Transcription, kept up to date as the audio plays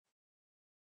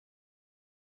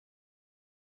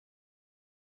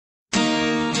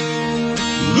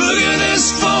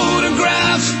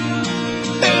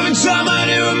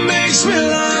makes me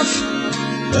laugh.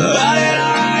 How did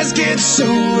our eyes get so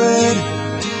red?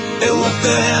 And what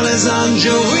the hell is on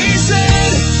Joey's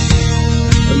head?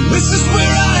 This is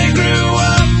where I grew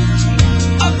up.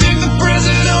 I think the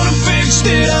president fixed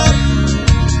it up.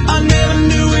 I never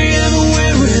knew we ever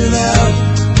went without.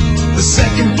 The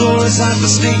second floor is hot for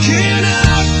sneaking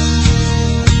out.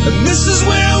 And this is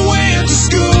where I went to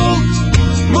school.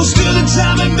 Most of the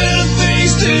time I had better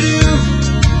things to do.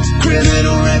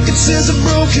 Criminal record says I've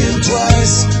broken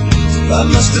twice. I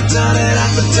must have done it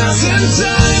 1,000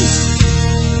 times.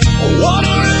 I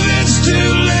wonder if it's too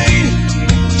late.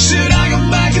 Should I go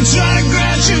back and try to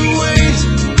graduate?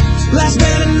 Life's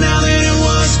better now than it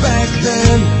was back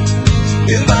then.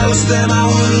 If I was them, I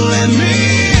wouldn't let me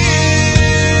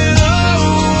in.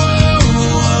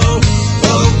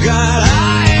 Oh God,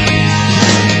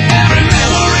 every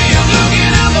memory of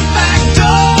looking out the back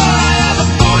door. I have a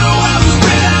photo I was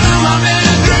spread out on my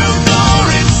bedroom floor.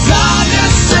 It's hard to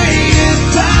say it,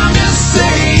 time to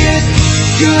say it.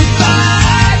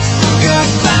 Goodbye,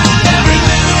 goodbye. Every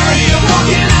memory of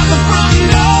walking out the front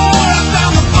door. I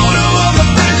found the photo of the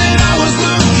friend that I was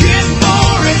looking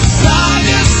for. It's hard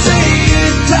to say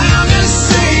it, time to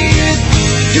say it.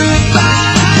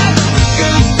 Goodbye,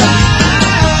 goodbye.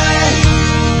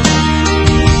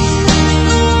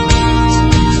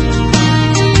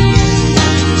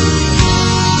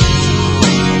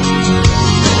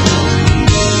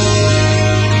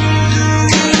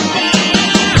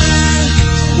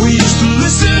 We used to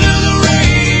listen to the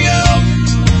radio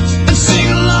and sing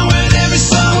along with every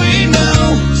song we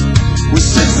know. We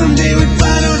said someday we'd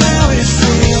find out how it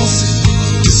feels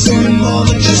to sing more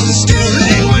than just a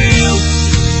steering wheel.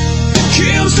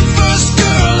 Kim's the first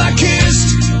girl I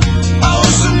kissed. I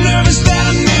was so nervous that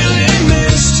I nearly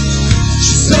missed.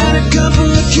 She's had a couple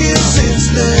of kids since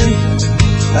then.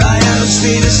 I haven't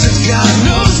seen her since God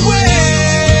knows when.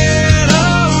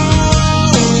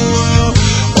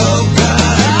 Oh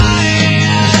God,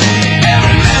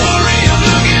 every memory of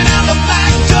looking out the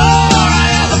back door. I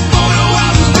have a photo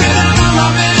I was spread out on my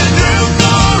bedroom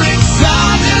floor. It's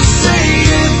hard to say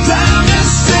it, time to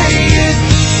say it.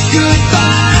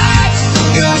 Goodbye,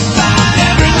 goodbye.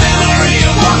 Every memory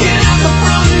of walking out the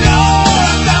front door.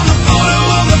 I found the photo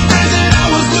of the friend that I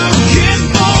was looking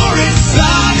for. It's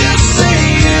hard to say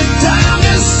it, time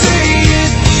to say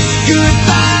it.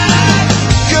 Goodbye,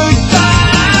 goodbye.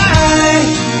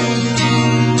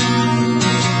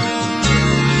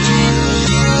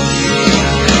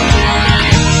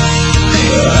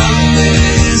 I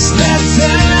miss that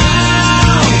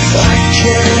town. I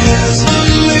can't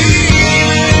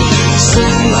believe it. So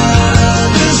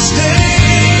hard to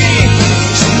stay,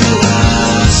 too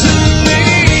hard to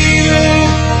leave it.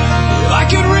 If I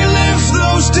could relive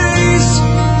those days,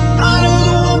 I know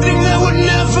the one thing that would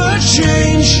never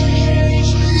change.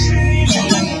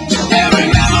 Every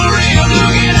memory of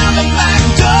looking out the back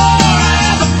door. I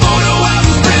have a photo I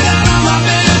was spread out on my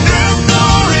bedroom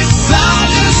floor. It's hard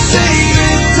to say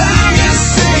it, time to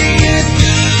say it.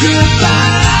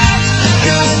 Goodbye,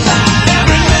 goodbye.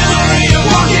 Every memory of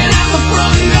walking out the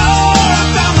front door. I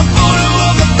found the photo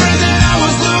of the friend that I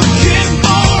was looking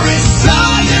for. It's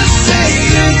hard to say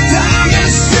it, time to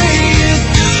say it.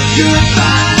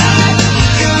 Goodbye,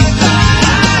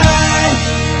 goodbye.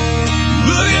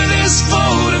 Look at this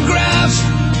photograph.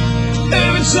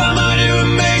 Every time I do,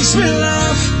 it makes me laugh.